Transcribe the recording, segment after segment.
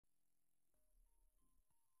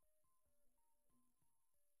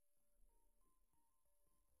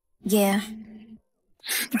Yeah.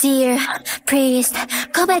 Dear priest,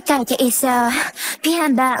 고백할 게 있어.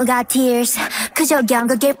 비한 방울과 tears, 그저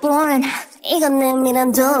연극일 뿐. 이건 내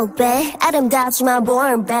미련 도배, 아름답지만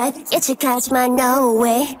born bad. 예측하지만 no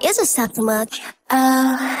way, it's just not too much.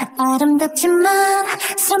 아름답지만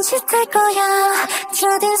손짓할 거야.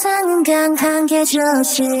 첫인상은 강한 게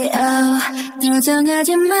좋지.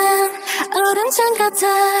 다정하지만 어른장 같아.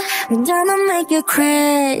 I'ma make you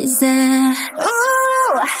crazy.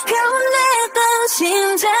 변했던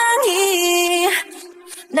심장이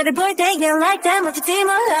나를 볼 때 you like that 멋지지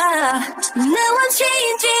몰라. Now I'm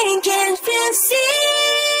changing, can't you see?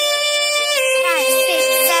 9,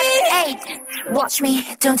 6, 7, 8 Watch me,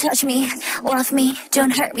 don't touch me. Love me,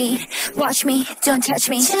 don't hurt me. Watch me, don't touch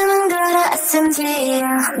me. 주는 거라 STARSHIP.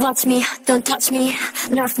 Watch me, don't touch me.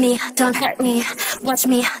 Love me, don't hurt me. Watch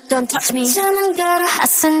me, don't touch me. 주는 거라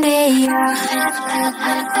STARSHIP.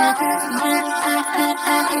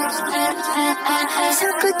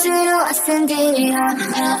 손끝으로 STARSHIP.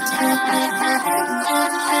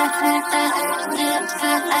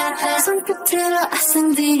 손끝으로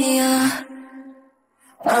STARSHIP.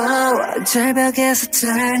 절벽에서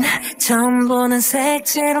turn 처음 보는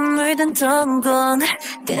색채로 물든 동공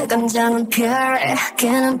그 감정은 pure 그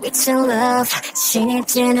눈빛은 love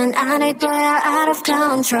신이지는 않을 거야 out of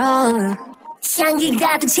control 향기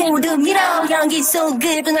같은 친구들 밀어 연기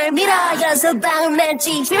속을 널 밀어 여섯 방울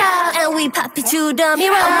맺지 밀어 and we pop it to the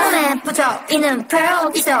mirror 몸에 붙어있는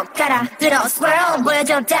pearl 계속 갈아들어 swirl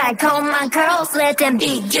보여줘 달콤한 curls let them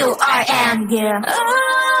be you are and yeah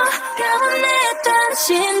변했던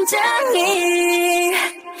심장이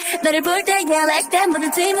너를 볼 때 yeah like that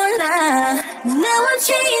뭐든지 몰라 Now I'm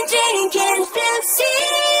changing can't you see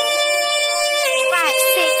 5,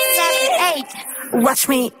 6, 7, 8 Watch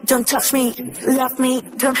me, don't touch me. Love me,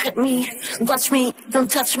 don't hurt me. Watch me,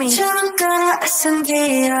 don't touch me. 주는 거라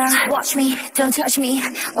STARSHIP. Watch me, don't touch me.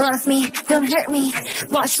 Love me, don't hurt me.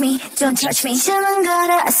 Watch me, don't touch me. 주는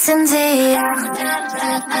거라 STARSHIP.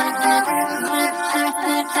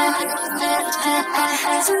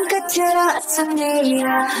 손끝으로 STARSHIP.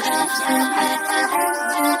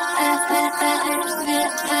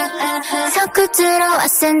 손끝으로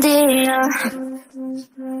STARSHIP.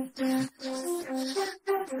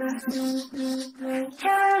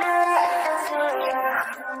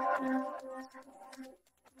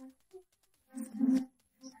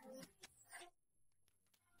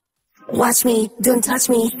 Watch me, don't touch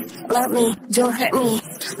me. Love me, don't hurt me.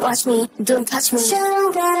 Watch me, don't touch me.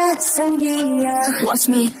 주는 거라 STARSHIP. Watch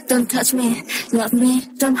me, don't touch me. Love me,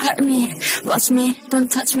 don't hurt me. Watch me, don't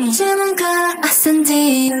touch me. 주는 거라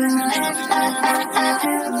STARSHIP.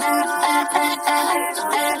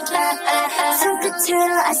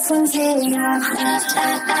 손끝으로 STARSHIP.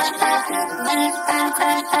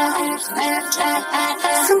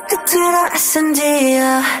 손끝으로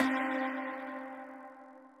STARSHIP.